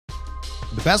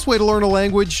The best way to learn a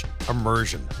language?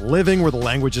 Immersion. Living where the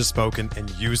language is spoken and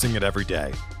using it every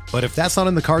day. But if that's not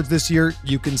in the cards this year,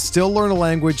 you can still learn a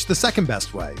language the second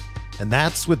best way, and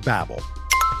that's with Babbel.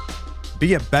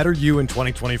 Be a better you in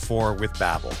 2024 with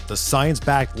Babbel, the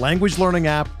science-backed language learning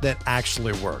app that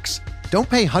actually works. Don't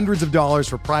pay hundreds of dollars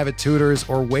for private tutors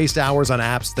or waste hours on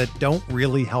apps that don't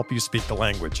really help you speak the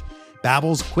language.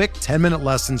 Babbel's quick 10-minute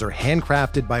lessons are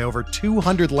handcrafted by over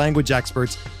 200 language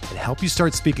experts and help you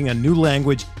start speaking a new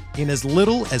language in as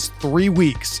little as 3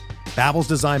 weeks. Babbel's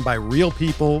designed by real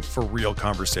people for real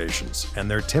conversations,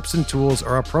 and their tips and tools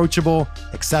are approachable,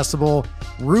 accessible,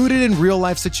 rooted in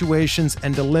real-life situations,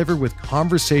 and delivered with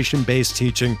conversation-based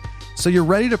teaching, so you're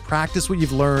ready to practice what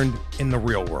you've learned in the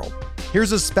real world.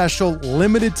 Here's a special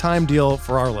limited-time deal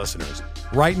for our listeners.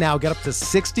 Right now, get up to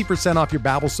 60% off your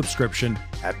Babbel subscription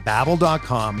at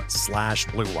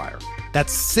babbel.com/Blue Wire.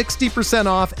 That's 60%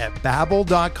 off at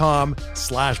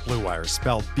babbel.com/Blue Wire,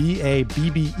 spelled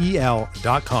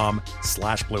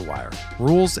BABBEL.com/Blue Wire.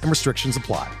 Rules and restrictions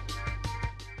apply.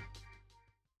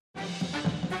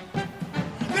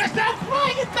 There's no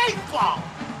crying in baseball!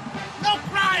 No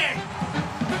crying!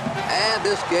 And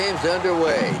this game's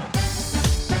underway.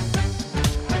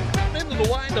 Into the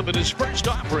windup in his first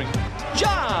offering.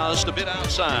 Just a bit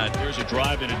outside. Here's a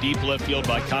drive in a deep left field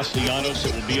by Castellanos.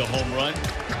 It will be a home run.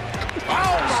 Oh,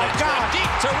 my God.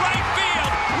 Deep to right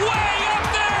field. Way up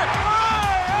there.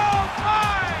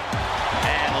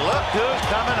 And look who's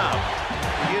coming up.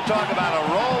 You talk about a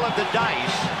roll of the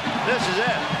dice. This is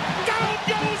it. Down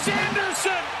goes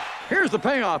Anderson. Here's the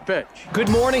payoff pitch. Good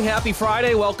morning. Happy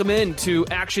Friday. Welcome in to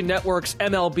Action Network's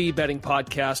MLB betting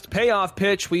podcast. Payoff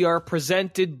pitch. We are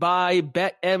presented by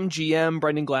BetMGM.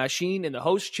 Brendan Glasheen in the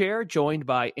host chair, joined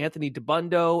by Anthony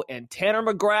DeBundo and Tanner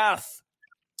McGrath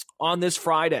on this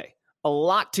Friday. A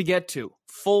lot to get to.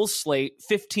 Full slate,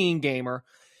 15-gamer.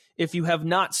 If you have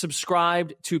not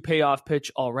subscribed to Payoff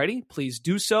Pitch already, please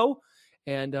do so.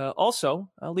 And also,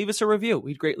 leave us a review.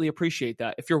 We'd greatly appreciate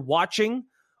that. If you're watching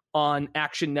on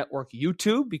Action Network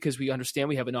YouTube, because we understand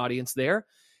we have an audience there,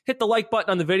 hit the like button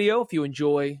on the video if you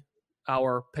enjoy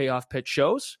our Payoff Pitch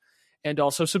shows. And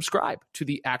also subscribe to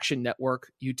the Action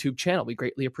Network YouTube channel. We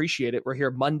greatly appreciate it. We're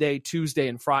here Monday, Tuesday,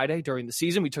 and Friday during the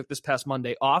season. We took this past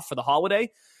Monday off for the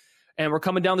holiday. And we're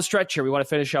coming down the stretch here. We want to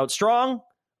finish out strong.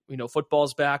 We know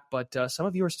football's back, but some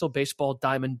of you are still baseball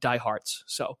diamond diehards.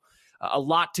 So a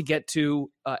lot to get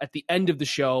to at the end of the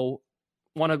show.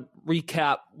 Want to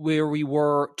recap where we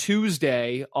were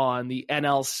Tuesday on the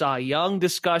NL Cy Young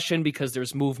discussion, because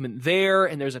there's movement there,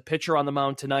 and there's a pitcher on the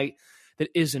mound tonight that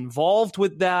is involved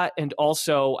with that. And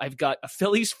also, I've got a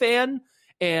Phillies fan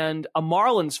and a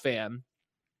Marlins fan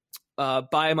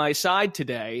by my side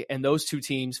today, and those two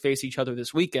teams face each other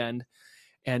this weekend.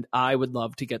 And I would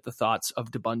love to get the thoughts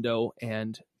of DeBundo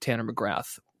and Tanner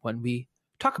McGrath when we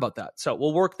talk about that. So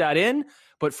we'll work that in.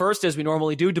 But first, as we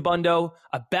normally do, DeBundo,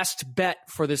 a best bet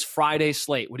for this Friday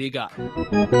slate. What do you got?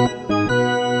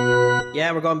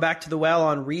 Yeah, we're going back to the well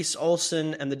on Reese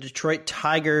Olson and the Detroit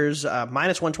Tigers,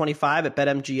 minus 125 at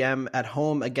BetMGM at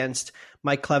home against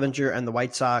Mike Clevenger and the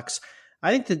White Sox.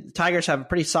 I think the Tigers have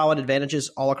pretty solid advantages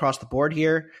all across the board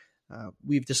here.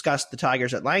 We've discussed the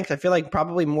Tigers at length. I feel like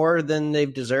probably more than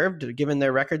they've deserved, given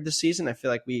their record this season. I feel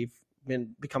like we've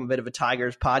become a bit of a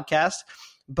Tigers podcast.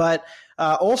 But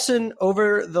Olson,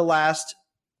 over the last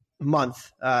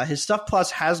month, his stuff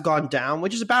plus has gone down,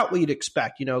 which is about what you'd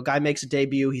expect. You know, a guy makes a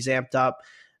debut, he's amped up,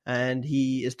 and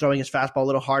he is throwing his fastball a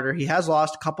little harder. He has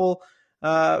lost a couple,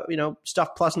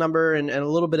 stuff plus number and a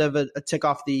little bit of a tick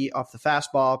off the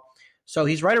fastball. So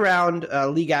he's right around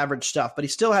league average stuff, but he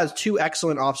still has two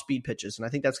excellent off-speed pitches, and I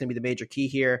think that's going to be the major key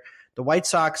here. The White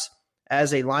Sox,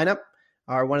 as a lineup,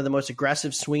 are one of the most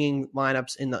aggressive swinging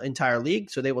lineups in the entire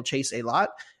league, so they will chase a lot,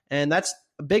 and that's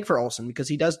big for Olson because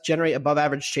he does generate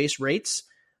above-average chase rates,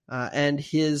 and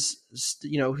his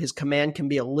command can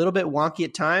be a little bit wonky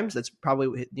at times. That's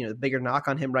probably the bigger knock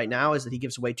on him right now is that he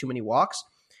gives away too many walks,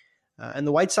 and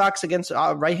the White Sox against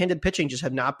right-handed pitching just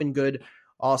have not been good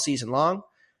all season long.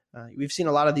 We've seen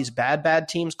a lot of these bad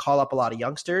teams call up a lot of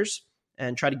youngsters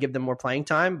and try to give them more playing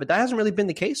time, but that hasn't really been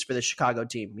the case for the Chicago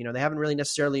team. They haven't really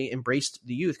necessarily embraced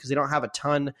the youth because they don't have a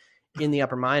ton in the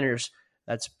upper minors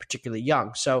that's particularly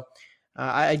young. So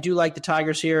I do like the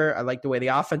Tigers here. I like the way the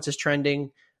offense is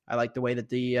trending. I like the way that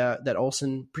that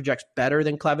Olson projects better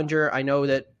than Clevenger. I know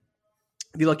that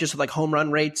if you look just at like home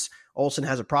run rates, Olson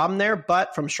has a problem there,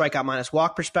 but from strikeout minus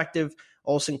walk perspective,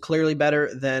 Olson clearly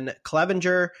better than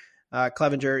Clevenger.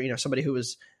 Clevenger, somebody who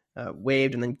was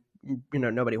waived and then,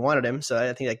 nobody wanted him. So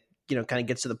I think that, kind of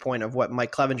gets to the point of what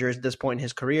Mike Clevenger is at this point in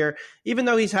his career. Even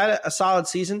though he's had a solid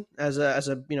season as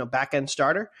a back-end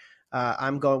starter,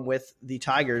 I'm going with the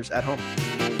Tigers at home.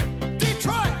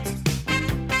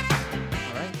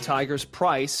 All right, Tigers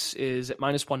price is at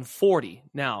 -140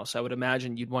 now, so I would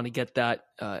imagine you'd want to get that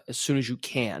as soon as you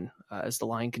can as the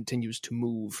line continues to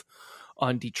move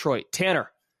on Detroit.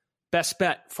 Tanner, best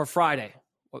bet for Friday.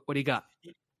 What do you got?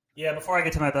 Yeah, before I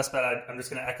get to my best bet, I'm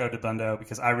just going to echo DeBundo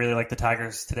because I really like the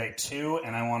Tigers today too,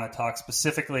 and I want to talk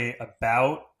specifically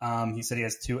about, he said he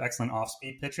has 2 excellent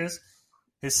off-speed pitches.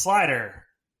 His slider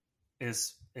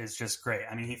is just great.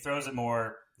 I mean, he throws it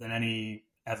more than any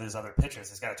of his other pitches.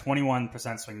 He's got a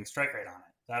 21% swinging strike rate on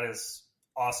it. That is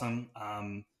awesome.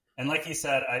 And like he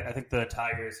said, I think the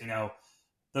Tigers,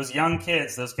 those young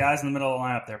kids, those guys in the middle of the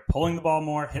lineup, they're pulling the ball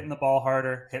more, hitting the ball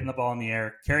harder, hitting the ball in the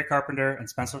air. Kerry Carpenter and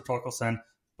Spencer Torkelson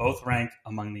both rank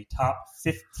among the top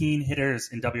 15 hitters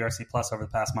in WRC Plus over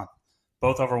the past month,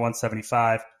 both over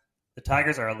 175. The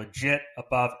Tigers are a legit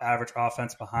above average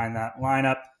offense behind that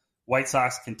lineup. White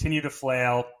Sox continue to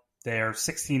flail. They're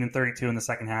 16-32 in the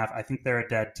second half. I think they're a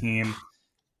dead team.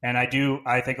 And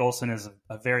I think Olsen is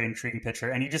a very intriguing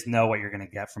pitcher, and you just know what you're going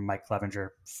to get from Mike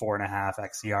Clevenger, 4.5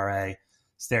 xERA,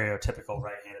 stereotypical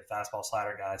right-handed fastball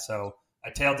slider guy. So I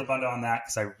tailed DeBundo on that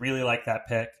because I really like that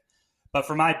pick. But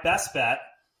for my best bet,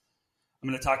 I'm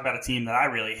going to talk about a team that I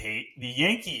really hate, the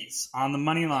Yankees on the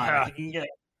money line. I think you can get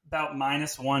about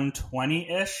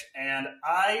 -120-ish, and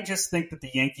I just think that the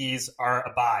Yankees are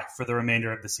a buy for the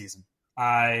remainder of the season.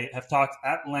 I have talked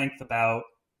at length about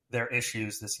their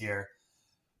issues this year,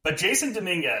 but Jason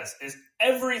Dominguez is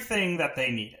everything that they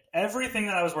needed, everything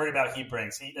that I was worried about he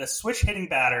brings. He's a switch-hitting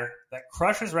batter that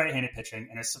crushes right-handed pitching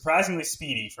and is surprisingly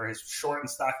speedy for his short and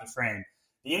stocky frame.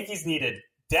 The Yankees needed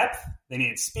depth, they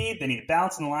needed speed, they needed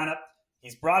balance in the lineup.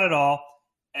 He's brought it all,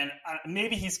 and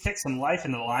maybe he's kicked some life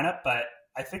into the lineup, but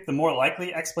I think the more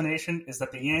likely explanation is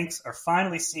that the Yanks are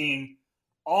finally seeing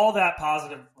all that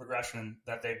positive regression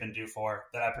that they've been due for,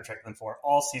 that I projected them for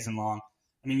all season long.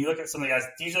 I mean, you look at some of the guys,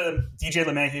 DJ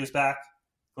LeMahieu's back,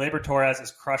 Gleyber Torres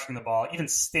is crushing the ball. Even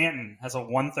Stanton has a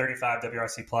 135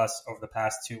 WRC plus over the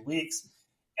past 2 weeks.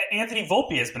 Anthony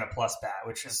Volpe has been a plus bat,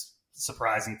 which is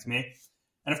surprising to me.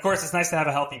 And, of course, it's nice to have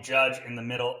a healthy Judge in the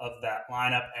middle of that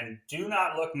lineup. And do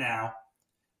not look now,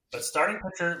 but starting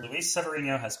pitcher Luis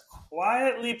Severino has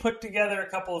quietly put together a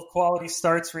couple of quality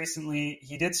starts recently.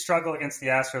 He did struggle against the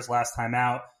Astros last time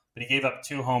out, but he gave up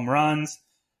 2 home runs.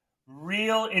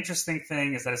 Real interesting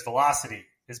thing is that his velocity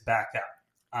is back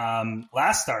up.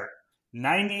 Last start,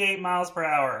 98 miles per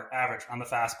hour average on the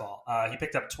fastball. He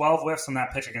picked up 12 whiffs on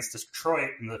that pitch against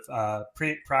Detroit in the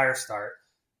prior start.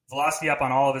 Velocity up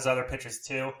on all of his other pitches,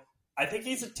 too. I think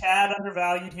he's a tad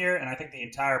undervalued here, and I think the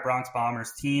entire Bronx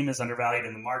Bombers team is undervalued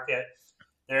in the market.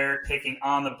 They're taking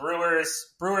on the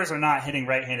Brewers. Brewers are not hitting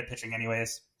right-handed pitching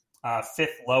anyways.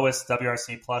 5th lowest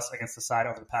WRC plus against the side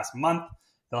over the past month.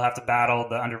 They'll have to battle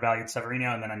the undervalued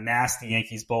Severino and then a nasty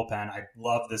Yankees bullpen. I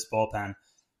love this bullpen.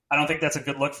 I don't think that's a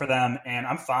good look for them, and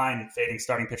I'm fine fading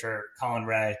starting pitcher Colin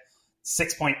Ray.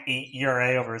 6.8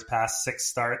 ERA over his past 6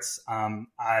 starts.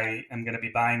 I am going to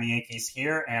be buying the Yankees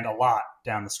here and a lot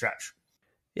down the stretch.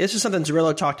 This is something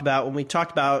Zerillo talked about when we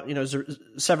talked about,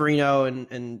 Severino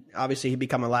and obviously he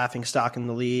become a laughing stock in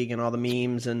the league and all the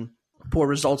memes and poor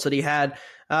results that he had.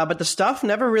 But the stuff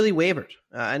never really wavered.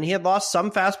 And he had lost some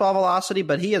fastball velocity,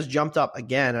 but he has jumped up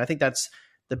again. And I think that's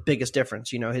the biggest difference.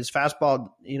 His fastball,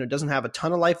 doesn't have a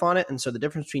ton of life on it. And so the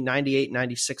difference between 98,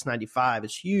 96, 95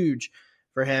 is huge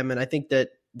for him. And I think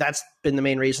that's been the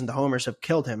main reason the homers have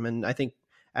killed him. And I think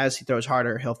as he throws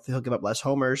harder, he'll give up less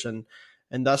homers. And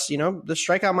thus, the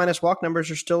strikeout minus walk numbers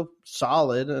are still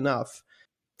solid enough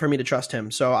for me to trust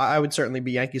him. So I would certainly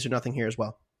be Yankees or nothing here as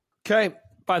well. Okay.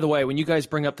 By the way, when you guys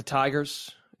bring up the Tigers,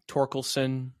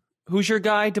 Torkelson, who's your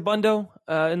guy, DeBundo,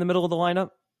 in the middle of the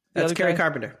lineup? That's Kerry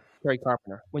Carpenter. Kerry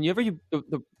Carpenter.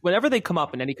 Whenever they come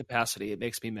up in any capacity, it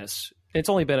makes me miss. It's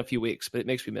only been a few weeks, but it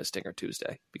makes me miss Dinger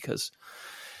Tuesday because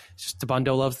it's just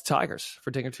DeBundo loves the Tigers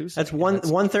for Dinger Tuesday. That's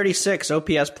 136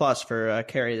 OPS plus for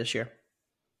Kerry this year.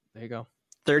 There you go.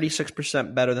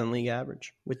 36% better than league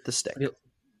average with the stick.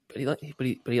 But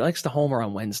he likes the homer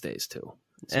on Wednesdays too,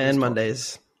 and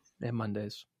Mondays. And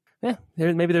Mondays. Yeah,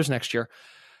 maybe there's next year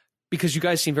because you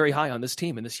guys seem very high on this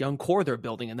team and this young core they're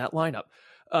building in that lineup.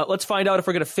 Let's find out if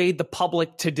we're going to fade the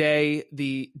public today.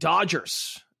 The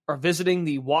Dodgers are visiting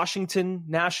the Washington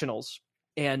Nationals,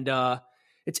 and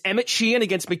it's Emmett Sheehan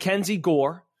against Mackenzie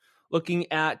Gore.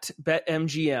 Looking at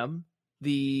BetMGM,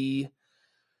 the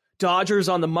Dodgers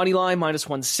on the money line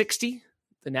 -160,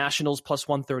 the Nationals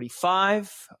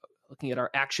 +135. Looking at our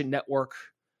Action Network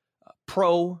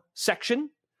Pro section,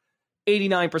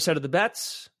 89% of the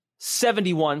bets,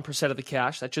 71% of the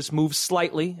cash. That just moves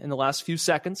slightly in the last few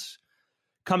seconds.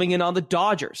 coming in on the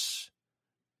Dodgers.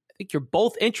 I think you're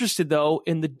both interested, though,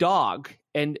 in the dog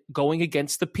and going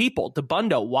against the people.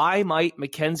 DeBundo, why might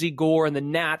Mackenzie Gore and the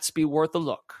Nats be worth a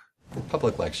look? The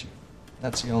public likes you.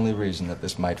 That's the only reason that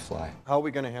this might fly. How are we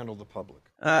going to handle the public?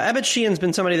 Ebbett Sheehan's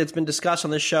been somebody that's been discussed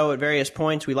on this show at various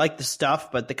points. We like the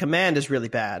stuff, but the command is really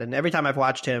bad. And every time I've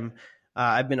watched him,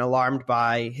 I've been alarmed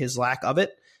by his lack of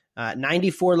it.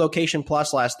 94 location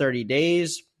plus last 30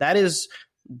 days. That is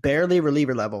barely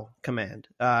reliever level command.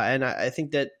 And I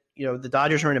think that, the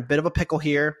Dodgers are in a bit of a pickle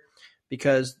here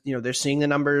because, they're seeing the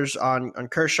numbers on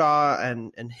Kershaw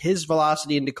and his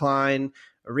velocity in decline.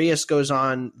 Arias goes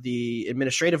on the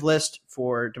administrative list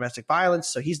for domestic violence,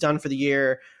 so he's done for the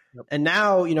year. Yep. And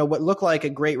now, what looked like a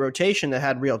great rotation that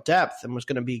had real depth and was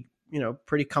going to be,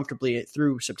 pretty comfortably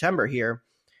through September here.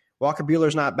 Walker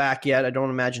Buehler's not back yet. I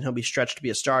don't imagine he'll be stretched to be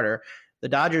a starter. The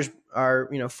Dodgers are,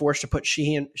 forced to put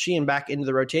Sheehan back into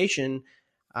the rotation,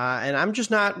 and I'm just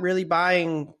not really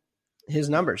buying his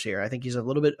numbers here. I think he's a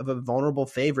little bit of a vulnerable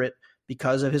favorite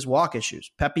because of his walk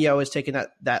issues. Pepio has taken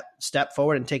that step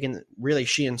forward and taken really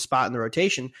Sheehan's spot in the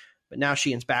rotation, but now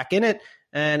Sheehan's back in it,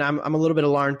 and I'm a little bit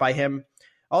alarmed by him.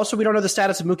 Also, we don't know the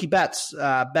status of Mookie Betts.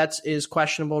 Betts is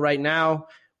questionable right now,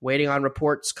 waiting on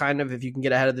reports, kind of, if you can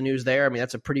get ahead of the news there. I mean,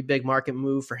 that's a pretty big market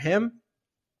move for him.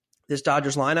 This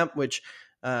Dodgers lineup, which,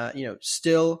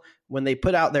 still, when they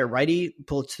put out their righty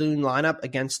platoon lineup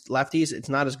against lefties, it's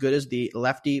not as good as the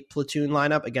lefty platoon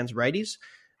lineup against righties.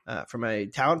 From a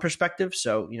talent perspective.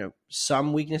 So,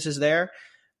 some weaknesses there.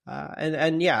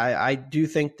 I do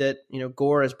think that,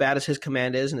 Gore, as bad as his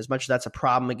command is, and as much as that's a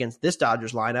problem against this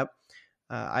Dodgers lineup,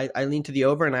 I lean to the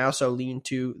over, and I also lean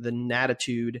to the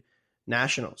Natitude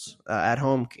Nationals at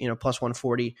home. Plus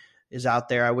 140 is out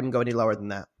there. I wouldn't go any lower than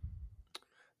that.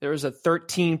 There is a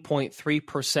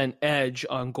 13.3% edge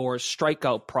on Gore's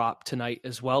strikeout prop tonight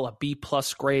as well, a B+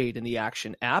 grade in the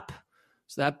Action app.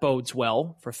 So that bodes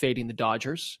well for fading the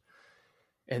Dodgers.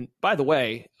 And by the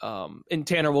way, and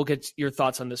Tanner, we'll get your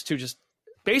thoughts on this too. Just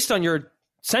based on your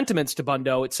sentiments to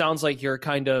Bundo, it sounds like you're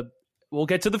we'll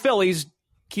get to the Phillies,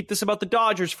 keep this about the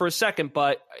Dodgers for a second,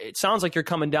 but it sounds like you're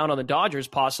coming down on the Dodgers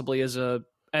possibly as a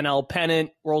NL pennant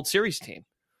World Series team.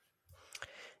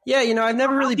 Yeah, I've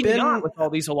never really been with all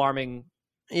these alarming.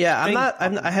 Yeah,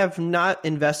 I have not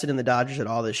invested in the Dodgers at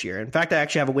all this year. In fact, I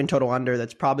actually have a win total under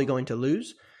that's probably going to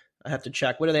lose. I have to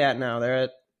check. What are they at now? They're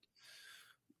at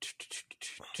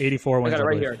 84 wins. I got it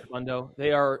right here, Mundo.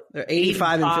 They're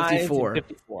 85 and 54.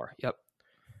 54. Yep.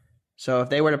 So if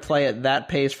they were to play at that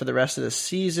pace for the rest of the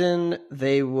season,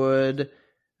 they would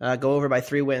go over by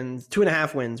 3 wins,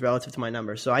 2.5 wins relative to my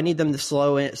number. So I need them to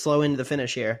slow into the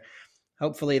finish here.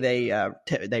 Hopefully they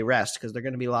rest because they're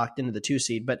going to be locked into the 2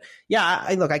 seed. But yeah,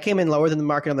 I came in lower than the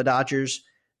market on the Dodgers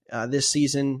this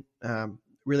season.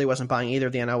 Really wasn't buying either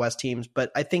of the NL West teams,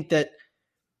 but I think that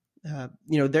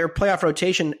their playoff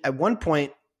rotation at one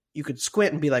point you could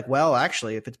squint and be like, well,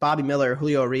 actually, if it's Bobby Miller,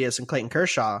 Julio Urias, and Clayton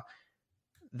Kershaw,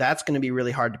 that's going to be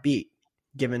really hard to beat,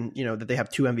 given that they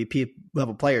have 2 MVP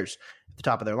level players at the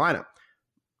top of their lineup,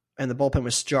 and the bullpen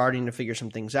was starting to figure some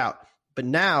things out. But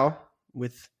now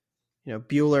with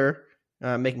Buehler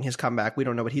making his comeback, we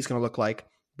don't know what he's going to look like.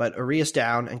 But Urias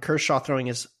down and Kershaw throwing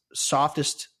his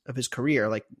softest of his career,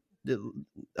 like,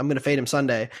 I'm going to fade him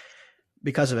Sunday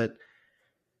because of it.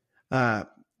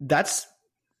 That's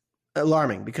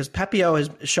alarming because Pepio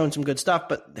has shown some good stuff,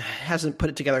 but hasn't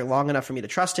put it together long enough for me to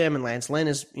trust him. And Lance Lynn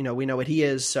is, we know what he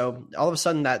is. So all of a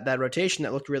sudden that rotation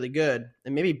that looked really good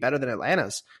and maybe better than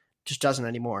Atlanta's just doesn't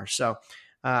anymore. So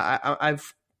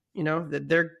I've,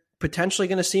 they're potentially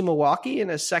going to see Milwaukee in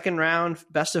a second round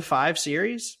best of 5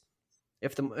 series.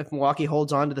 If Milwaukee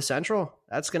holds on to the Central,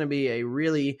 that's going to be a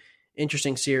really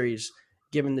interesting series,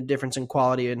 given the difference in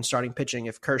quality in starting pitching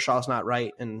if Kershaw's not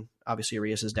right, and obviously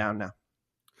Urias is down now.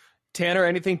 Tanner,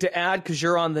 anything to add? Because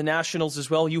you're on the Nationals as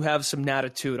well. You have some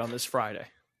Natitude on this Friday.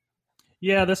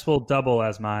 Yeah, this will double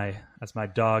as my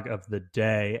dog of the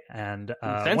day. And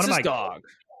one of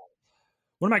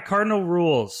my cardinal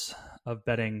rules of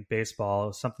betting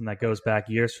baseball, something that goes back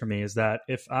years for me, is that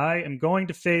if I am going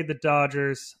to fade the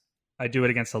Dodgers, I do it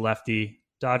against a lefty.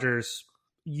 Dodgers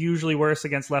usually worse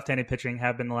against left-handed pitching,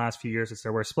 have been the last few years. It's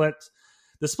their worst splits.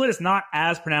 The split is not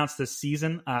as pronounced this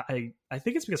season. I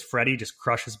think it's because Freddie just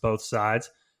crushes both sides.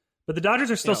 But the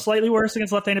Dodgers are still slightly worse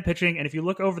against left-handed pitching. And if you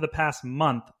look over the past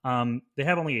month, they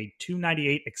have only a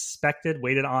 298 expected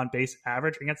weighted on base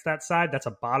average against that side. That's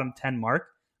a bottom 10 mark.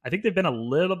 I think they've been a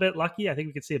little bit lucky. I think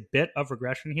we could see a bit of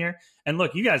regression here. And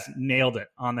look, you guys nailed it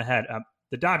on the head.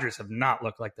 The Dodgers have not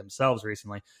looked like themselves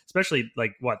recently, especially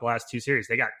the last 2 series.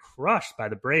 They got crushed by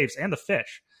the Braves and the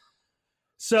Fish.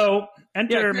 So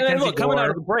enter Mackenzie Gore. Coming out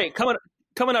of the break,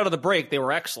 coming out of the break, they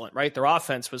were excellent, right? Their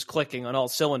offense was clicking on all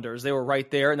cylinders. They were right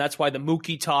there, and that's why the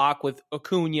Mookie talk with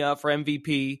Acuna for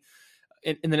MVP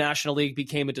in the National League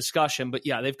became a discussion. But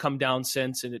yeah, they've come down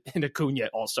since, and Acuna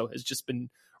also has just been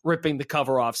ripping the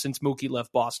cover off since Mookie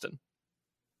left Boston.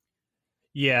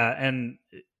 Yeah, and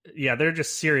there are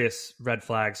just serious red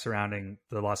flags surrounding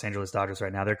the Los Angeles Dodgers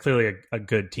right now. They're clearly a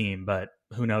good team, but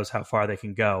who knows how far they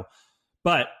can go.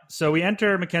 But so we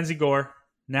enter Mackenzie Gore,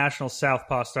 National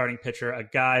Southpaw starting pitcher, a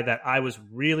guy that I was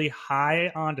really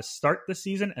high on to start the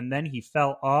season, and then he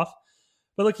fell off.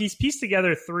 But look, he's pieced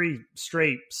together 3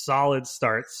 straight solid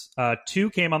starts. 2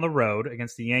 came on the road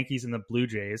against the Yankees and the Blue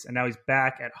Jays, and now he's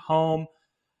back at home,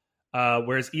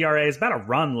 where his ERA is about a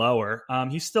run lower.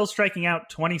 He's still striking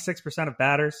out 26% of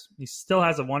batters. He still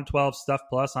has a 112 stuff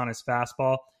plus on his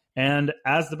fastball. And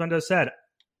as the Bendo said,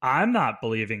 I'm not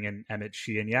believing in Emmett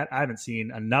Sheehan yet. I haven't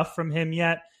seen enough from him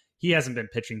yet. He hasn't been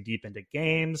pitching deep into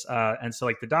games. And so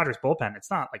like the Dodgers bullpen, it's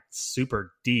not like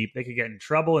super deep. They could get in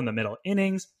trouble in the middle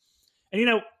innings.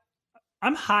 And,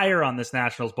 I'm higher on this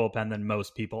Nationals bullpen than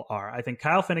most people are. I think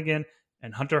Kyle Finnegan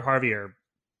and Hunter Harvey are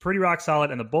pretty rock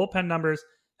solid, and the bullpen numbers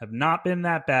have not been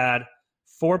that bad.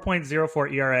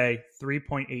 4.04 ERA,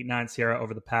 3.89 SIERA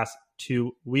over the past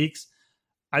 2 weeks.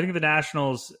 I think the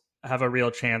Nationals have a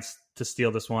real chance to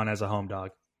steal this one as a home dog.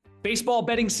 Baseball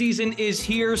betting season is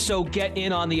here, so get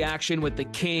in on the action with the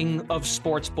king of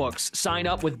sportsbooks. Sign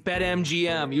up with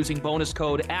BetMGM using bonus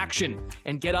code ACTION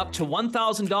and get up to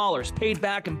 $1,000 paid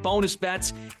back in bonus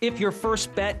bets if your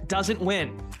first bet doesn't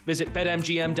win. Visit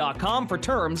BetMGM.com for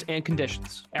terms and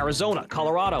conditions. Arizona,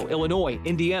 Colorado, Illinois,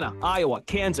 Indiana, Iowa,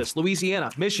 Kansas, Louisiana,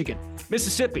 Michigan,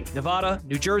 Mississippi, Nevada,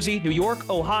 New Jersey, New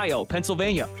York, Ohio,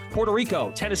 Pennsylvania, Puerto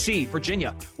Rico, Tennessee,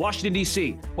 Virginia, Washington,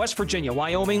 D.C., West Virginia,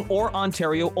 Wyoming, or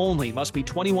Ontario only. Must be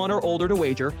 21 or older to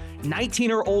wager, 19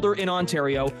 or older in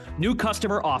Ontario. New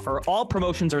customer offer. All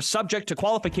promotions are subject to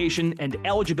qualification and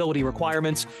eligibility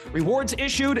requirements. Rewards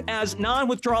issued as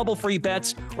non-withdrawable free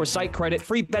bets or site credit.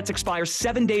 Free bets expire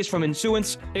 7 days from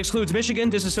issuance. Excludes Michigan.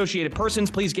 Disassociated persons.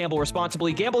 Please gamble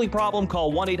responsibly. Gambling problem?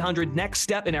 Call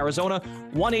 1-800-NEXT-STEP in Arizona,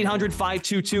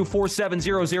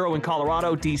 1-800-522-4700 in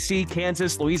Colorado, D.C.,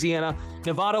 Kansas, Louisiana,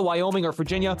 Nevada, Wyoming, or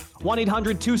Virginia,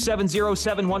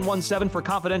 1-800-270-7117 for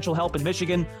confidential help in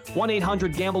Michigan,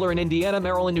 1-800-GAMBLER in Indiana,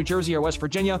 Maryland, New Jersey, or West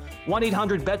Virginia,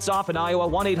 1-800-BETS-OFF in Iowa,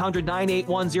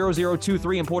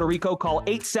 1-800-981-0023 in Puerto Rico. Call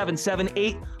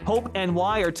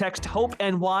 877-8-HOPE-NY or text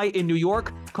HOPE-NY in New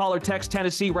York. Call or text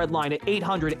Tennessee Red Line at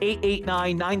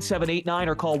 800-889-9789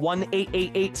 or call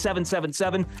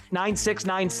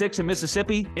 1-888-777-9696 in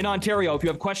Mississippi. In Ontario, if you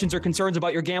have questions or concerns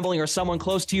about your gambling or someone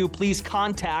close to you, please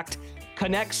contact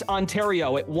Connects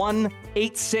Ontario at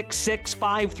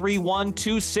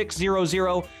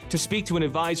 1-866-531-2600 to speak to an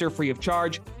advisor free of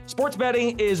charge. Sports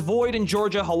betting is void in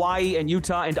Georgia, Hawaii, and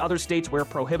Utah, and other states where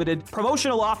prohibited.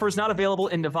 Promotional offers not available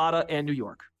in Nevada and New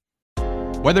York.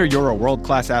 Whether you're a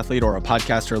world-class athlete or a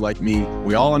podcaster like me,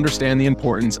 we all understand the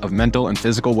importance of mental and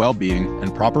physical well-being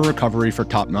and proper recovery for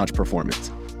top-notch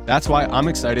performance. That's why I'm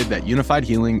excited that Unified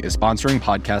Healing is sponsoring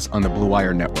podcasts on the Blue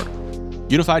Wire Network.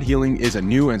 Unified Healing is a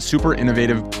new and super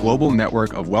innovative global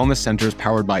network of wellness centers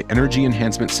powered by Energy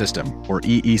Enhancement System, or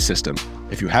EE System.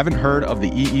 If you haven't heard of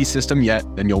the EE System yet,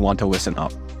 then you'll want to listen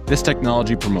up. This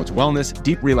technology promotes wellness,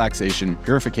 deep relaxation,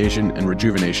 purification, and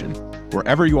rejuvenation.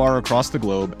 Wherever you are across the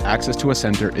globe, access to a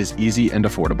center is easy and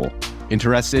affordable.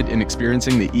 Interested in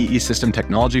experiencing the EE System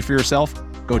technology for yourself?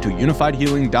 Go to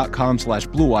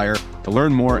unifiedhealing.com/bluewire to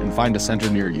learn more and find a center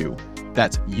near you.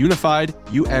 That's unified,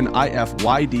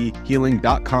 UNIFYD,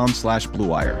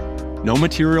 healing.com/bluewire. No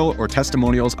material or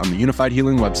testimonials on the Unified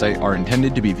Healing website are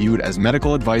intended to be viewed as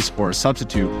medical advice or a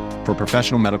substitute for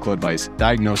professional medical advice,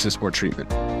 diagnosis, or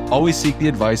treatment. Always seek the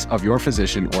advice of your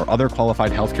physician or other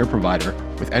qualified healthcare provider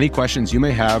with any questions you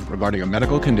may have regarding a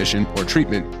medical condition or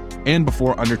treatment and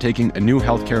before undertaking a new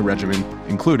healthcare regimen,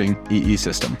 including EE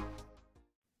System.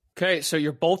 Okay, so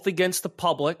you're both against the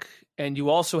public, and you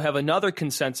also have another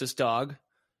consensus dog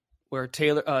where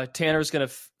Tanner's going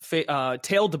to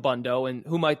tail Dabundo, and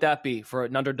who might that be for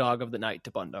an underdog of the night,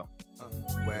 Dabundo?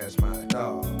 Where's my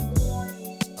dog?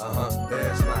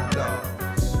 Where's my dog?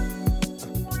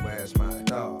 Where's my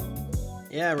dog?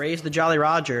 Yeah, raise the Jolly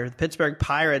Roger. The Pittsburgh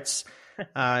Pirates, you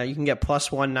can get plus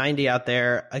 190 out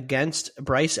there against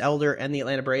Bryce Elder and the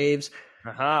Atlanta Braves.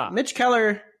 Mitch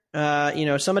Keller,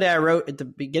 somebody I wrote at the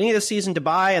beginning of the season to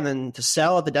buy and then to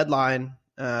sell at the deadline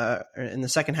in the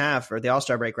second half, or the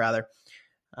All-Star break rather.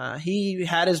 He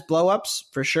had his blow-ups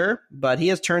for sure, but he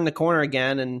has turned the corner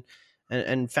again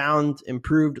and found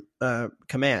improved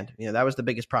command. That was the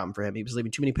biggest problem for him. He was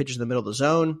leaving too many pitches in the middle of the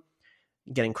zone,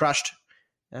 getting crushed.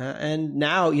 And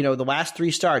now, the last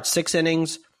 3 starts, 6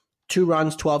 innings, 2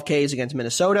 runs, 12 Ks against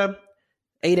Minnesota,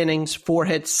 8 innings, 4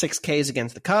 hits, 6 Ks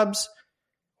against the Cubs,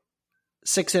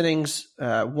 6 innings,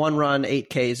 1 run, 8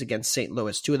 Ks against St.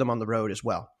 Louis, 2 of them on the road as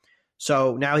well.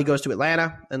 So now he goes to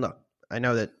Atlanta. And look, I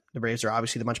know that the Braves are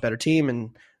obviously the much better team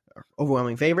and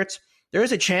overwhelming favorites. There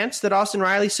is a chance that Austin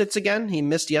Riley sits again. He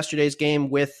missed yesterday's game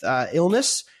with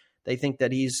illness. They think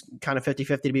that he's kind of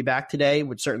 50-50 to be back today,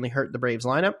 would certainly hurt the Braves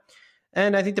lineup.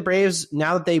 And I think the Braves,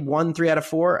 now that they won 3 out of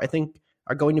 4, I think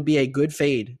are going to be a good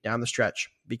fade down the stretch,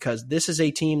 because this is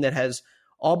a team that has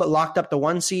all but locked up the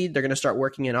 1 seed. They're going to start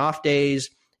working in off days.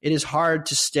 It is hard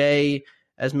to stay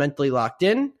as mentally locked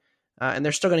in, and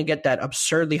they're still going to get that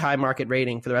absurdly high market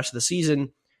rating for the rest of the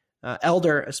season,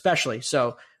 Elder especially.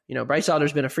 So, Bryce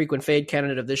Elder's been a frequent fade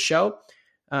candidate of this show.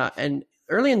 And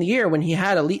early in the year, when he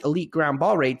had elite ground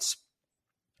ball rates,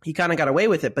 he kind of got away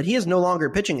with it, but he is no longer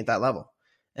pitching at that level.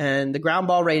 And the ground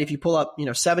ball rate, if you pull up,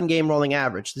 7-game rolling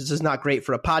average, this is not great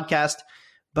for a podcast,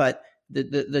 but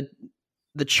the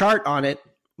chart on it,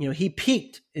 he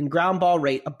peaked in ground ball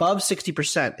rate above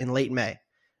 60% in late May.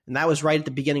 And that was right at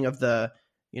the beginning of the,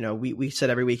 we said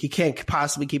every week, you can't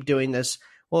possibly keep doing this.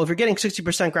 Well, if you're getting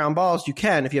 60% ground balls, you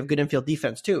can if you have good infield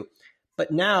defense too.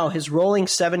 But now his rolling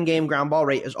 7-game ground ball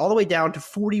rate is all the way down to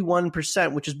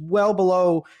 41%, which is well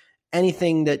below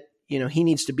anything that he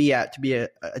needs to be at to be a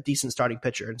decent starting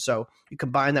pitcher. And so you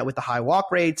combine that with the high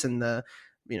walk rates and the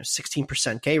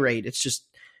 16% K rate. It's just,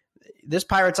 this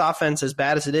Pirates offense, as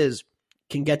bad as it is,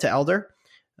 can get to Elder.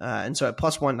 And so at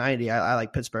plus 190, I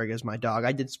like Pittsburgh as my dog.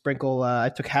 I did sprinkle, I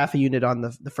took half a unit on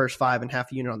the first 5 and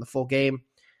half a unit on the full game.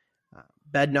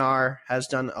 Bednar has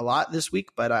done a lot this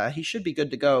week, but he should be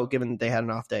good to go given that they had an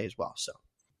off day as well. So.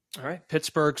 All right.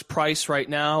 Pittsburgh's price right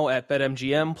now at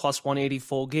BetMGM, plus 180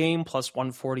 full game, plus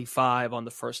 145 on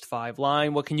the first 5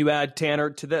 line. What can you add, Tanner,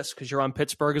 to this? Because you're on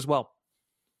Pittsburgh as well.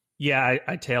 Yeah,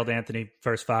 I tailed Anthony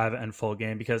first 5 and full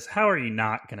game, because how are you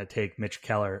not going to take Mitch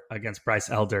Keller against Bryce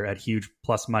Elder at huge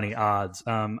plus money odds?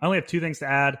 I only have 2 things to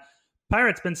add.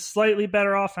 Pirates been slightly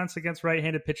better offense against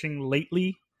right-handed pitching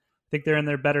lately. I think they're in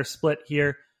their better split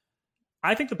here.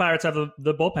 I think the Pirates have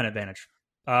the bullpen advantage.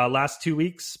 Last 2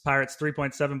 weeks, Pirates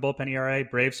 3.7 bullpen ERA,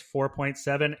 Braves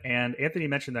 4.7, and Anthony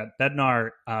mentioned that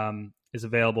Bednar is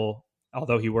available,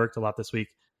 although he worked a lot this week.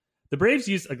 The Braves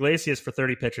used Iglesias for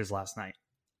 30 pitches last night.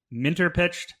 Minter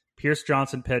pitched, Pierce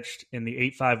Johnson pitched in the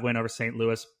 8-5 win over St.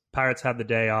 Louis. Pirates had the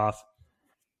day off.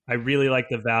 I really like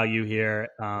the value here.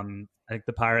 I think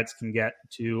the Pirates can get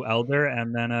to Elder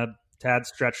and then a tad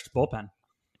stretched bullpen.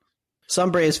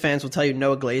 Some Braves fans will tell you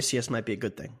no Iglesias might be a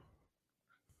good thing.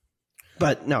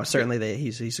 But no, certainly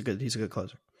he's a good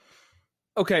closer.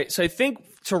 Okay, so I think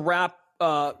to wrap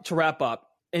up,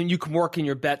 and you can work in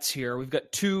your bets here. We've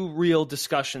got 2 real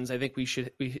discussions I think we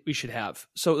should have.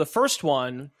 So the first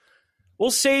one,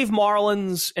 we'll save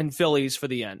Marlins and Phillies for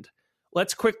the end.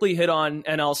 Let's quickly hit on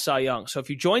NL Cy Young. So if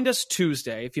you joined us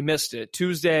Tuesday, if you missed it,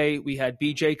 Tuesday we had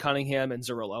BJ Cunningham and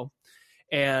Zerillo,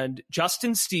 and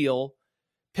Justin Steele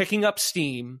picking up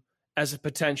steam as a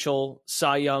potential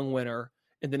Cy Young winner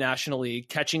in the National League,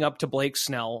 catching up to Blake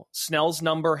Snell. Snell's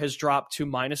number has dropped to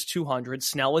minus 200.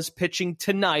 Snell is pitching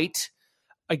tonight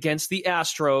against the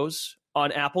Astros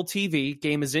on Apple TV.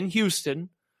 Game is in Houston.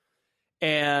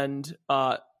 And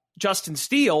Justin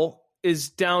Steele is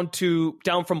down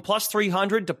from plus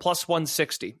 300 to plus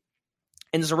 160.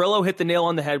 And Zerillo hit the nail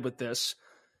on the head with this.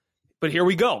 But here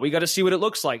we go. We got to see what it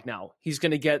looks like now. He's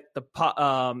going to get the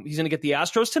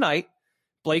Astros tonight,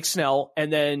 Blake Snell,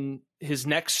 and then his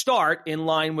next start in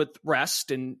line with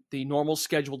rest and the normal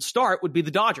scheduled start would be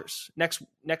the Dodgers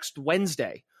next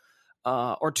Wednesday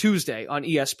or Tuesday on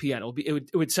ESPN.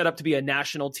 It would set up to be a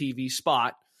national TV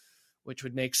spot, which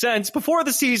would make sense before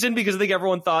the season because I think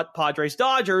everyone thought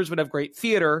Padres-Dodgers would have great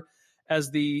theater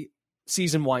as the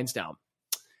season winds down.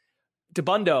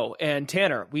 DeBundo and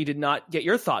Tanner, we did not get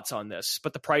your thoughts on this,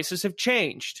 but the prices have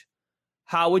changed.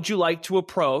 How would you like to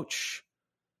approach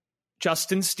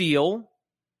Justin Steele?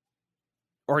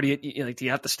 Or do you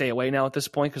have to stay away now at this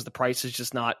point because the price is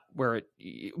just not where it...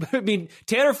 I mean,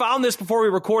 Tanner found this before we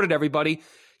recorded, everybody.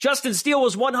 Justin Steele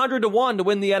was 100-1 to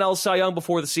win the NL Cy Young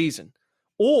before the season.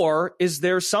 Or is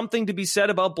there something to be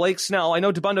said about Blake Snell? I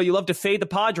know, DeBundo, you love to fade the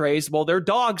Padres. Well, they're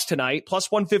dogs tonight,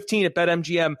 plus 115 at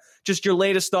BetMGM. Just your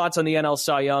latest thoughts on the NL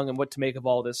Cy Young and what to make of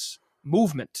all this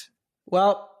movement.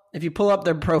 Well, if you pull up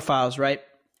their profiles, right?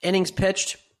 Innings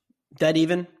pitched, dead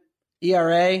even.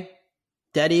 ERA,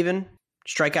 dead even.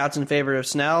 Strikeouts in favor of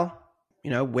Snell,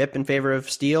 whip in favor of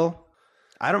Steele.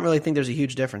 I don't really think there's a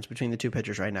huge difference between the 2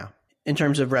 pitchers right now in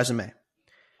terms of resume.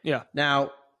 Yeah.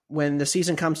 Now, when the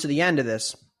season comes to the end of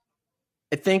this,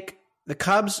 I think the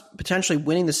Cubs potentially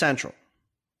winning the Central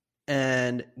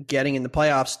and getting in the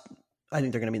playoffs. I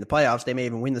think they're going to be in the playoffs. They may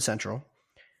even win the Central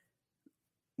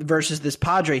versus this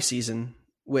Padres season,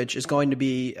 which is going to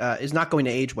be is not going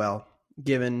to age well,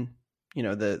 given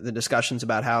the discussions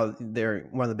about how they're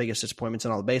one of the biggest disappointments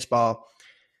in all of baseball.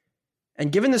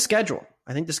 And given the schedule,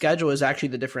 I think the schedule is actually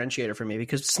the differentiator for me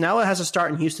because Snell has a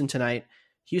start in Houston tonight.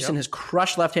 Houston has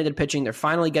crushed left-handed pitching. They're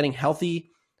finally getting healthy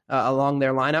along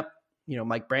their lineup.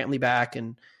 Mike Brantley back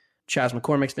and Chas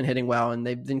McCormick's been hitting well, and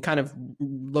they've been kind of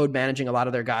load managing a lot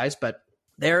of their guys. But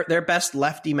their best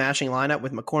lefty mashing lineup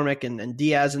with McCormick and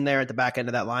Diaz in there at the back end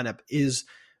of that lineup is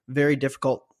very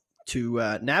difficult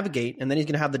to navigate. And then he's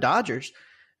going to have the Dodgers.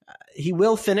 He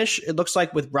will finish, it looks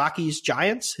like, with Rockies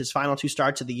Giants, his final 2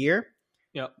 starts of the year.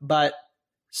 Yep. But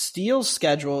Steele's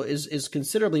schedule is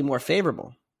considerably more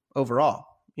favorable overall.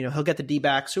 He'll get the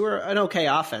D-backs, who are an okay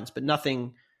offense, but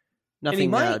nothing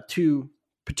too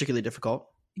particularly difficult.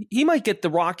 He might get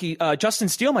the Justin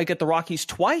Steele might get the Rockies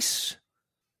twice.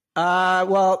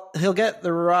 Well, he'll get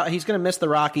he's going to miss the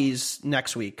Rockies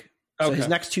next week. So his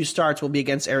next 2 starts will be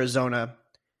against Arizona,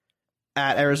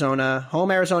 at Arizona,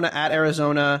 home Arizona, at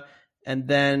Arizona, and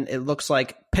then it looks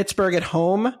like Pittsburgh at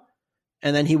home,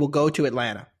 and then he will go to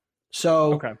Atlanta.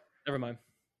 So okay, never mind.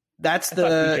 That's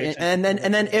and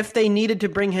then if they needed to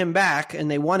bring him back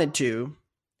and they wanted to,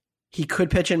 he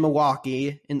could pitch in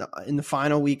Milwaukee in the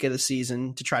final week of the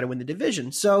season to try to win the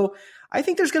division. So I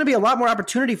think there's going to be a lot more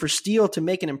opportunity for Steele to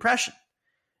make an impression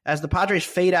as the Padres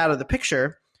fade out of the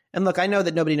picture. And look, I know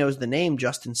that nobody knows the name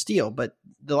Justin Steele, but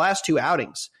the last 2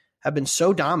 outings have been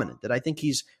so dominant that I think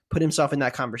he's put himself in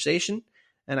that conversation.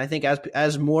 And I think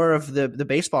as more of the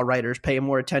baseball writers pay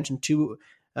more attention to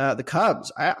the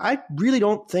Cubs, I really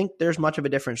don't think there's much of a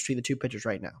difference between the 2 pitchers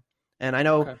right now. And I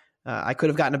know I could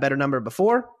have gotten a better number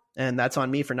before, and that's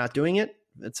on me for not doing it.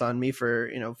 It's on me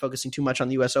for focusing too much on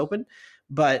the U.S. Open.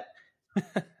 But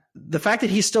the fact that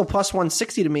he's still plus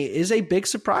 160 to me is a big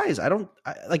surprise.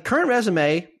 Like current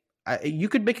resume, you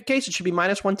could make a case it should be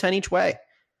minus 110 each way.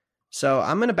 So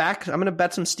I'm going to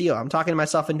bet some Steele. I'm talking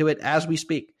myself into it as we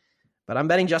speak. But I'm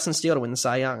betting Justin Steele to win the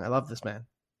Cy Young. I love this man.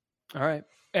 All right.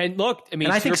 And look, I mean,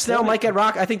 and I think Snell might get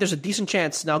rocked. I think there's a decent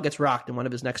chance Snell gets rocked in one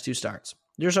of his next 2 starts.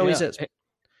 There's always is.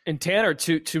 And Tanner,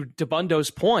 to DeBundo's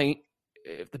point,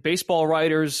 if the baseball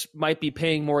writers might be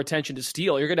paying more attention to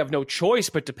Steele, you're going to have no choice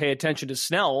but to pay attention to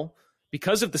Snell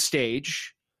because of the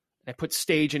stage. I put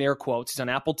stage in air quotes. He's on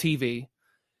Apple TV.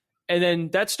 And then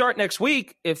that start next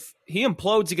week, if he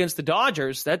implodes against the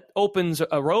Dodgers, that opens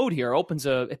a road here,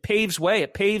 it paves way,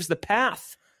 it paves the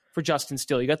path for Justin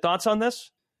Steele. You got thoughts on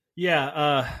this?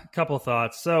 Yeah, a couple of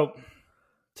thoughts. So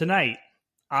tonight,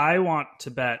 I want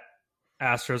to bet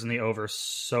Astros in the over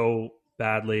so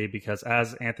badly because,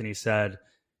 as Anthony said,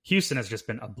 Houston has just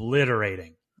been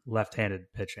obliterating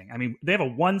left-handed pitching. I mean, they have a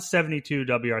 172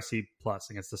 WRC plus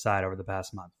against the side over the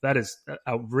past month. That is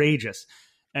outrageous.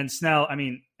 And Snell, I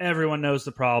mean, everyone knows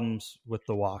the problems with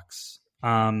the walks.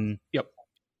 Yep.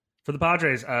 For the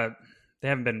Padres, they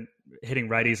haven't been hitting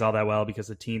righties all that well because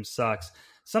the team sucks.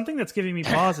 Something that's giving me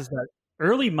pause is that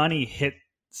early money hit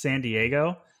San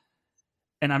Diego,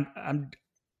 and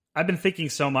I've been thinking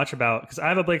so much about, because I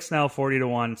have a Blake Snell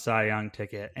 40-1 Cy Young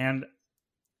ticket, and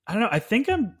I don't know. I think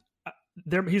I'm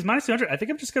there. He's minus 200. I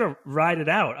think I'm just going to ride it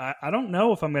out. I don't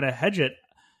know if I'm going to hedge it.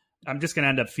 I'm just going to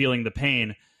end up feeling the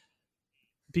pain.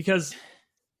 Because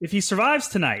if he survives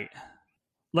tonight,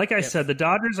 like I said, the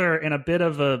Dodgers are in a bit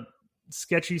of a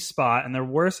sketchy spot, and they're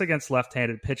worse against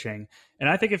left-handed pitching. And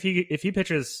I think if he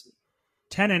pitches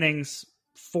 10 innings,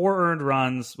 4 earned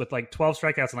runs with like 12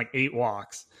 strikeouts and like 8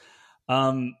 walks,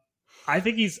 I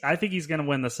think he's going to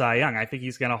win the Cy Young. I think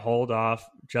he's going to hold off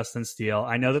Justin Steele.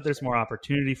 I know that there's more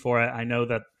opportunity for it. I know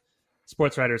that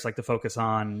sports writers like to focus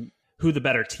on who the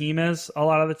better team is a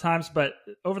lot of the times, but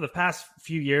over the past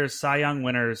few years, Cy Young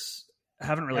winners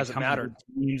haven't really mattered.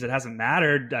 Teams, it hasn't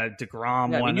mattered.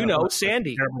 DeGrom won.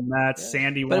 Sandy. Mets,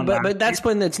 Sandy won. But that's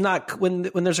when it's not when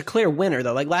there's a clear winner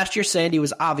though. Like last year, Sandy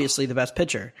was obviously the best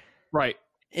pitcher. Right.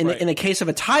 In the case of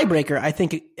a tiebreaker, I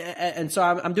think, and so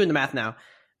I'm doing the math now.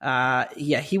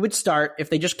 He would start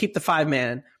if they just keep the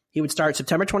 5-man. He would start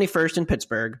September 21st in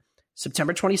Pittsburgh,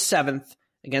 September 27th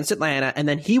against Atlanta, and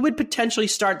then he would potentially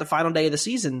start the final day of the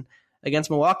season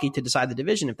against Milwaukee to decide the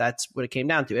division if that's what it came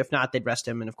down to. If not, they'd rest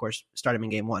him and, of course, start him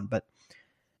in game 1. But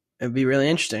it would be really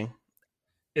interesting.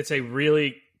 It's a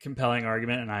really compelling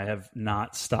argument, and I have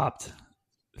not stopped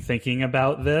thinking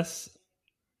about this.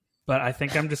 But I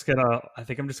think I'm just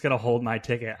gonna hold my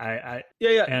ticket.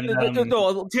 And,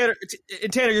 no,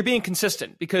 Tanner, you're being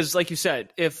consistent because, like you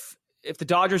said, if if the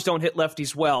Dodgers don't hit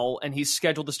lefties well, and he's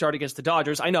scheduled to start against the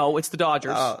Dodgers, I know it's the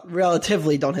Dodgers.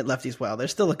 Relatively don't hit lefties well. They're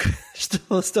still a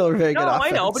very good offense.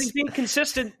 I know, but he's being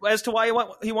consistent as to why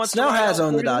he wants. Snell has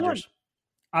owned the Dodgers.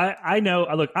 I know.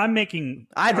 Look, I'm making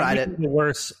the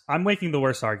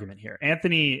worst argument here.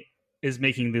 Anthony is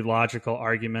making the logical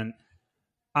argument.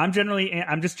 I'm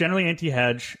just generally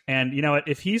anti-hedge, and you know what?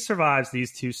 If he survives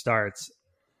these 2 starts,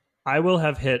 I will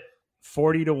have hit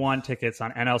 40-1 tickets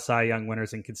on NL Cy Young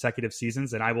winners in consecutive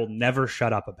seasons, and I will never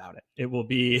shut up about it. It will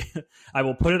be, I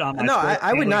will put it on my. No,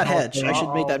 I would not hedge. I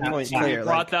should make that point clear. He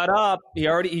brought that up.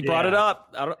 He brought it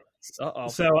up.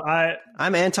 So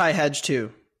I'm anti-hedge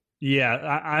too. Yeah,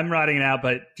 I'm riding it out,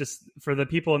 but just for the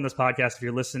people in this podcast, if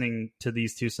you're listening to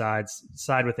these 2 sides,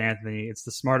 side with Anthony. It's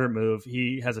the smarter move.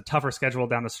 He has a tougher schedule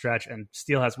down the stretch, and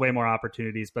Steele has way more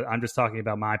opportunities, but I'm just talking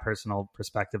about my personal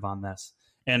perspective on this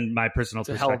and my personal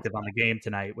perspective on the game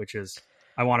tonight, which is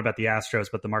I want to bet the Astros,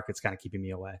 but the market's kind of keeping me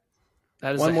away.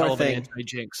 That is a hell of an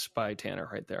anti-jinx by Tanner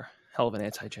right there. Hell of an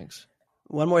anti-jinx.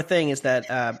 One more thing is that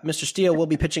Mr. Steele will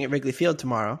be pitching at Wrigley Field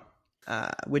tomorrow,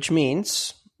 which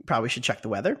means you probably should check the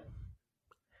weather.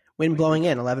 Wind blowing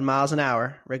in 11 miles an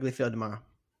hour, Wrigley Field tomorrow.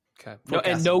 Okay.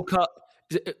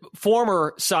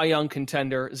 Former Cy Young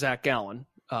contender Zach Gallen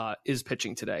is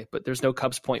pitching today, but there's no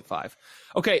Cubs 0.5.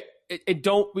 Okay, we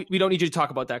don't need you to talk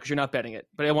about that because you're not betting it,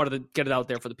 but I wanted to get it out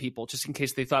there for the people just in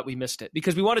case they thought we missed it,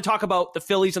 because we want to talk about the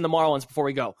Phillies and the Marlins before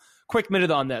we go. Quick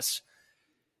minute on this.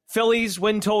 Phillies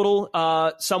win total.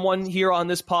 Someone here on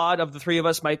this pod of the 3 of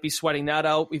us might be sweating that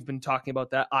out. We've been talking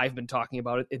about that. I've been talking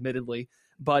about it, admittedly.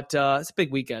 But it's a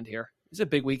big weekend here. It's a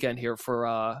big weekend here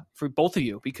for both of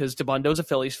you because DeBundo's a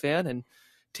Phillies fan and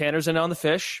Tanner's in on the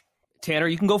fish. Tanner,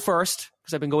 you can go first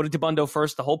because I've been going to DeBundo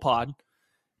first the whole pod.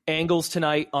 Angles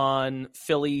tonight on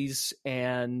Phillies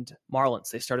and Marlins.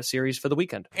 They start a series for the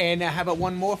weekend. And how about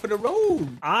one more for the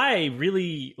road? I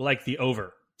really like the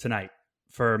over tonight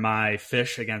for my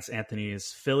Fish against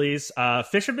Anthony's Phillies.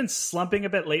 Fish have been slumping a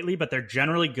bit lately, but they're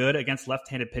generally good against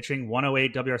left-handed pitching.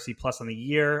 108 WRC plus on the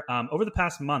year. Over the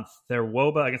past month, their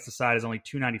WOBA against the side is only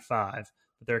 295,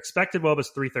 but their expected WOBA is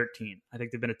 313. I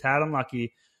think they've been a tad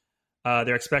unlucky.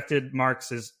 Their expected mark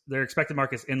is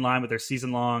in line with their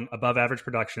season-long above-average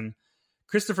production.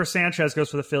 Christopher Sanchez goes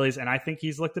for the Phillies, and I think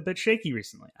he's looked a bit shaky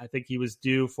recently. I think he was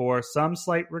due for some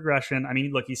slight regression. I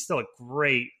mean, look, he's still a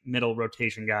great middle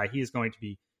rotation guy. He is going to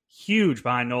be huge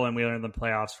behind Nolan Wheeler in the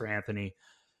playoffs for Anthony.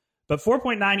 But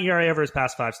 4.9 ERA over his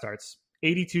past 5 starts,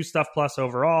 82 stuff plus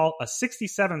overall, a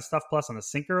 67 stuff plus on the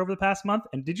sinker over the past month.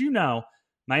 And did you know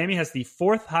Miami has the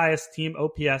 4th highest team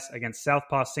OPS against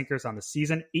southpaw sinkers on the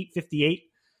season, 858?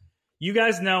 You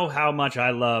guys know how much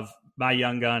I love my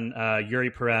young gun, Yuri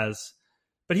Perez.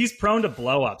 But he's prone to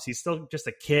blow-ups. He's still just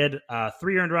a kid.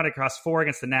 3 earned run across 4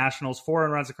 against the Nationals, 4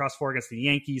 earned runs across 4 against the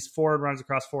Yankees, 4 earned runs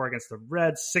across 4 against the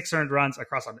Reds, 6 earned runs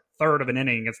across a third of an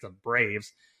inning against the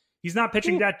Braves. He's not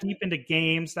pitching that deep into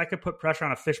games. That could put pressure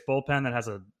on a Fish bullpen that has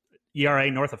a ERA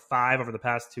north of 5 over the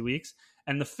past 2 weeks.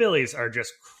 And the Phillies are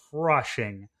just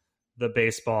crushing the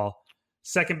baseball.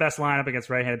 Second best lineup against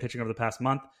right-handed pitching over the past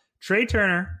month. Trey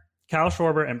Turner, Kyle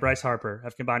Schwarber, and Bryce Harper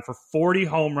have combined for 40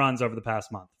 home runs over the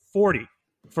past month. 40.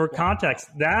 For context,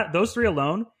 those 3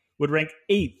 alone would rank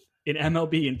 8th in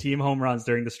MLB in team home runs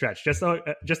during the stretch, just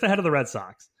ahead of the Red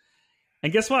Sox.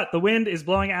 And guess what? The wind is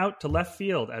blowing out to left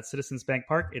field at Citizens Bank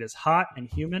Park. It is hot and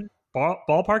humid.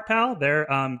 Ballpark Pal, their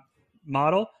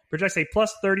model, projects a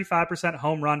plus 35%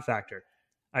 home run factor.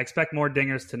 I expect more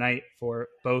dingers tonight for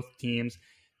both teams.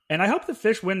 And I hope the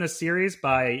Fish win this series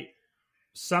by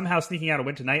somehow sneaking out a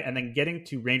win tonight and then getting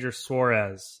to Ranger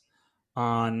Suarez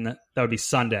that would be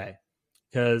Sunday.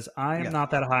 Because I am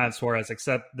not that high on Suarez,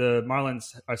 except the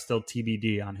Marlins are still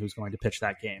TBD on who's going to pitch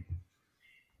that game.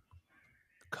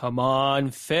 Come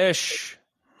on, Fish.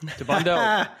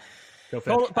 DeBundo. Go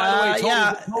Fish. By the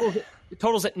way,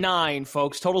 totals at 9,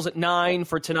 folks. Totals at 9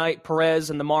 for tonight. Perez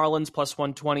and the Marlins plus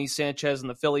 120. Sanchez and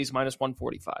the Phillies minus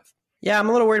 145. Yeah, I'm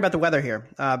a little worried about the weather here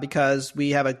because we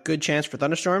have a good chance for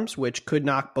thunderstorms, which could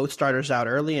knock both starters out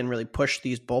early and really push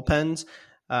these bullpens.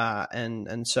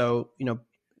 And so,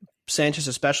 Sanchez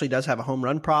especially does have a home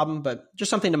run problem, but just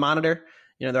something to monitor.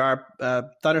 There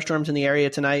are thunderstorms in the area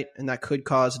tonight, and that could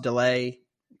cause a delay.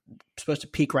 It's supposed to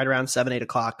peak right around 7, 8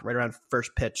 o'clock, right around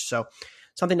first pitch. So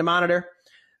something to monitor.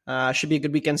 Should be a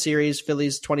good weekend series.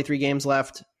 Phillies, 23 games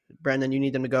left. Brendan, you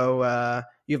need them to go.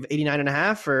 You have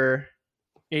 89.5 or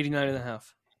 89.5.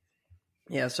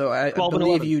 Yeah, so I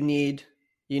believe you need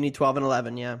 12 and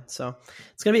 11. Yeah, so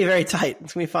it's gonna be very tight.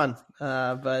 It's gonna be fun.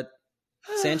 But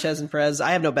Sanchez and Perez,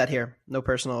 I have no bet here. No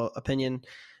personal opinion.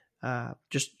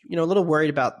 Just a little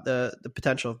worried about the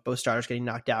potential of both starters getting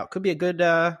knocked out. Could be a good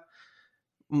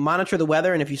monitor the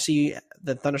weather, and if you see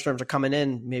the thunderstorms are coming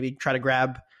in, maybe try to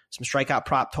grab some strikeout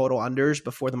prop total unders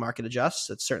before the market adjusts.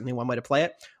 That's certainly one way to play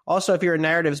it. Also, if you're a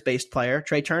narratives-based player,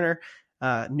 Trey Turner,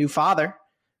 new father,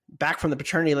 back from the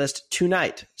paternity list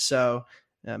tonight. So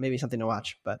maybe something to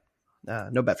watch, but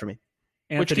no bet for me.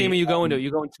 Anthony, which game are you going to? Are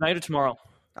you going tonight or tomorrow?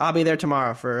 I'll be there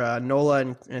tomorrow for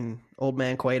Nola and old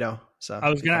man Cueto. So I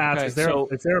was going to ask, is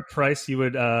there a price you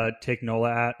would take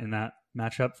Nola at in that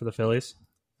matchup for the Phillies?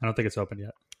 I don't think it's open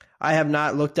yet. I have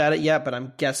not looked at it yet, but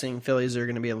I'm guessing Phillies are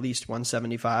going to be at least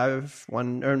 175.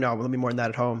 It'll be more than that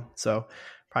at home. So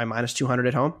probably minus 200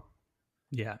 at home.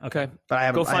 Yeah. Okay. But I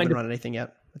haven't run anything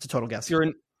yet. It's a total guess.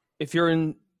 If you're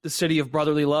in the city of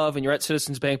brotherly love and you're at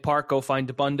Citizens Bank Park, go find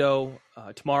DeBundo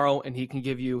tomorrow, and he can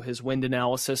give you his wind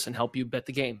analysis and help you bet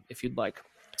the game if you'd like.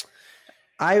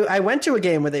 I went to a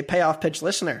game with a payoff pitch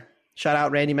listener. Shout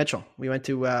out Randy Mitchell. We went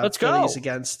to Phillies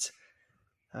against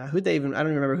who'd they even? I don't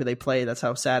even remember who they played. That's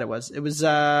how sad it was. It was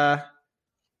I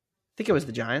think it was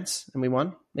the Giants, and we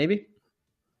won. Maybe.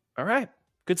 All right,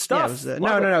 good stuff. Yeah, it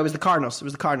was, no. It was the Cardinals. It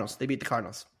was the Cardinals. They beat the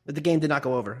Cardinals, but the game did not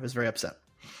go over. I was very upset.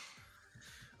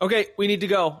 Okay, we need to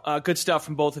go. Good stuff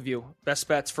from both of you. Best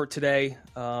bets for today,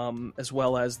 as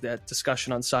well as that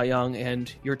discussion on Cy Young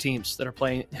and your teams that are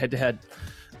playing head-to-head.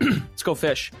 Let's go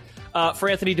fish. For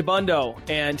Anthony DeBundo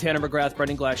and Tanner McGrath,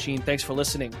 Brendan Glasheen, thanks for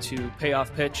listening to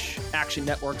Payoff Pitch, Action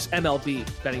Network's MLB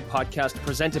betting podcast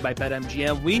presented by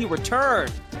BetMGM. We return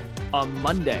on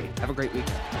Monday. Have a great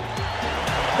weekend.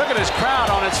 Look at his crowd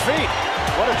on its feet.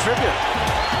 What a tribute.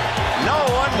 No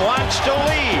one wants to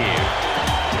leave.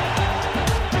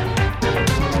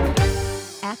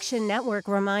 Action Network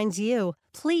reminds you,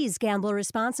 please gamble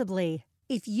responsibly.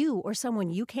 If you or someone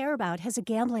you care about has a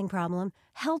gambling problem,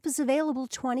 help is available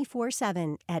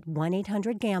 24/7 at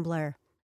 1-800-GAMBLER.